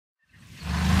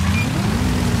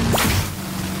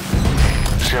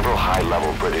Several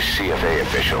high-level British CFA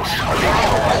officials are being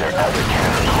held by their other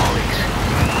Canada colleagues.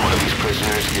 One of these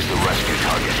prisoners is the rescue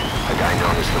target, a guy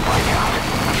known as the Viscount.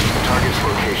 The target's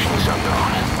location is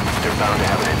unknown. They're bound to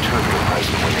have an interpreter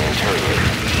present when they interrogate him.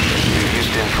 We've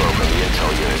used info from the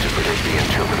intel unit to predict the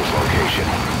interpreter's location.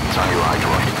 It's on your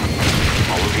iDroid.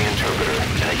 Follow the interpreter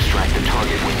and extract the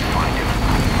target when you find him.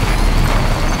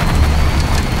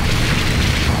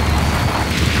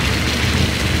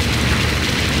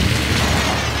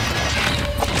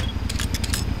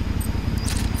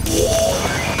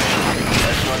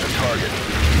 That's not the target.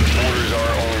 Orders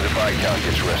are only the Viscount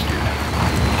gets rescued.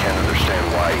 Can't understand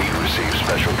why he receives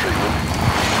special treatment,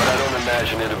 but I don't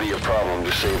imagine it'll be a problem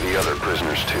to save the other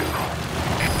prisoners too.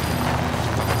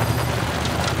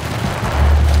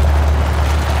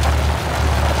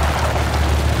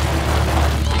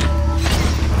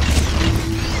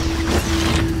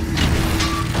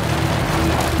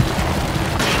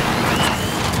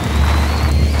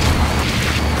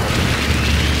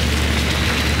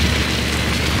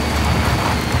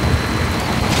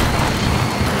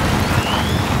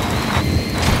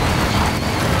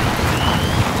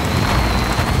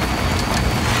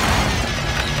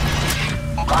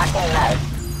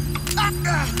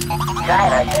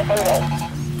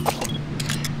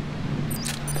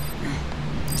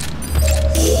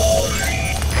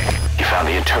 You found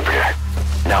the interpreter.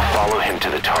 Now follow him to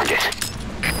the target.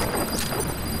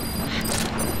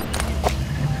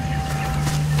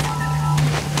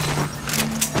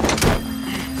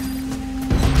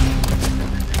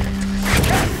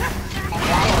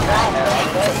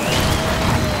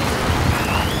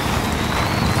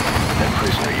 That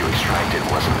prisoner you extracted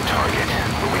wasn't the target,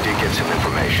 but we did get some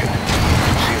information.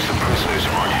 Seems the prisoners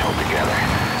aren't held together,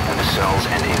 and the cells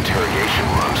and the interrogation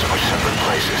rooms are separate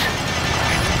places.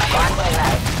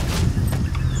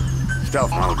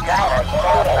 Stealth mode.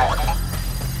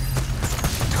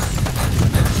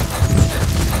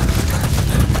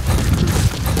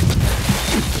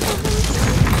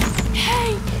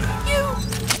 Hey, you!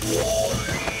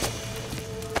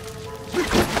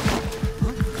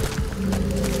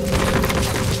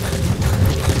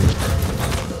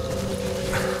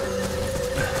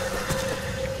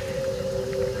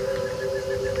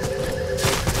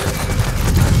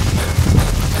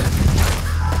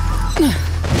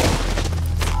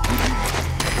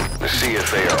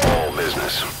 CFA are all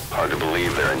business. Hard to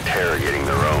believe they're interrogating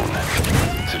their own.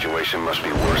 The situation must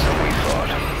be worse than we thought.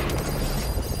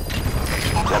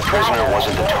 That prisoner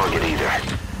wasn't the target either.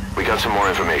 We got some more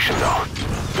information though.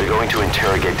 They're going to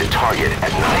interrogate the target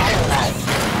at night.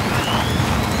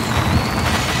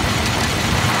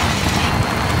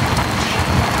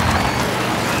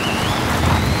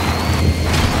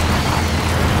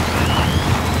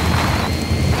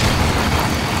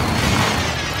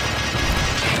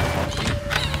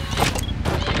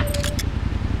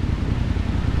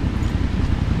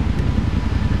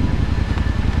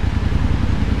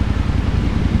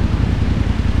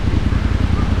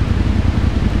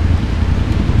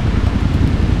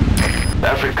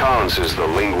 Afrikaans is the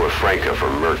Lingua Franca for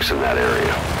mercs in that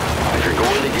area. If you're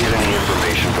going to get any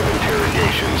information from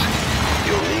interrogations,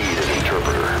 you'll need an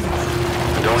interpreter.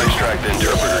 Don't extract the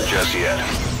interpreter just yet.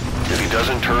 If he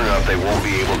doesn't turn up, they won't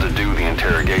be able to do the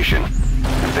interrogation.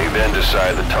 If they then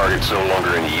decide the target's no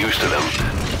longer any use to them,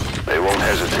 they won't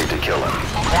hesitate to kill him.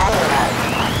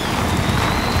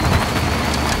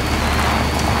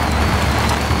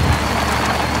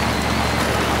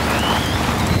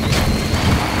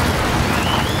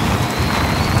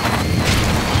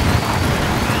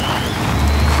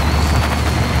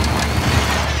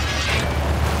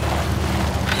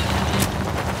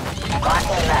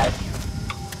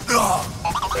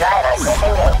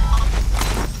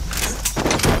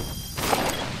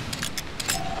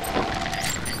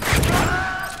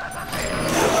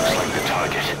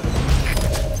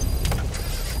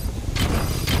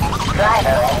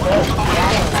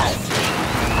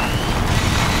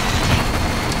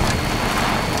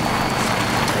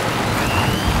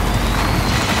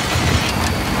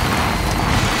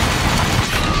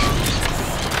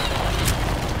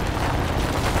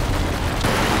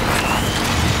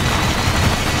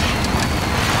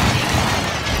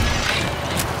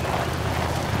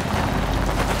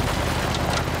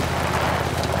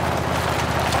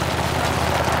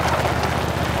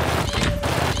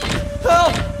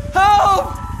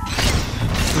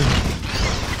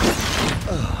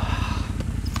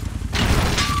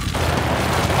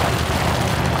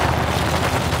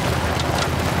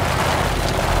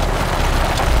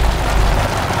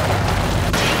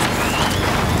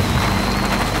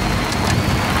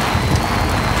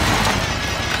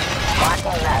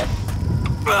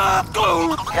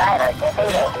 Driver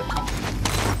disabled.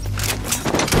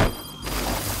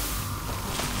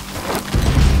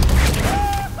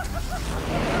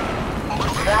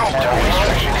 Target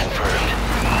extraction confirmed.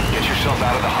 Get yourself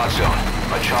out of the hot zone.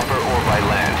 By chopper or by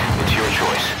land. It's your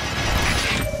choice.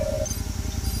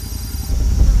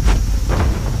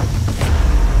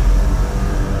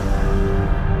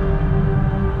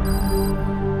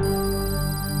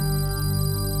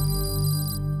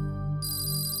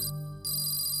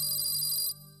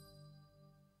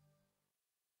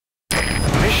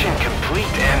 Mission complete,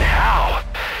 and how?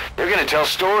 They're gonna tell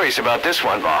stories about this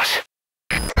one, boss.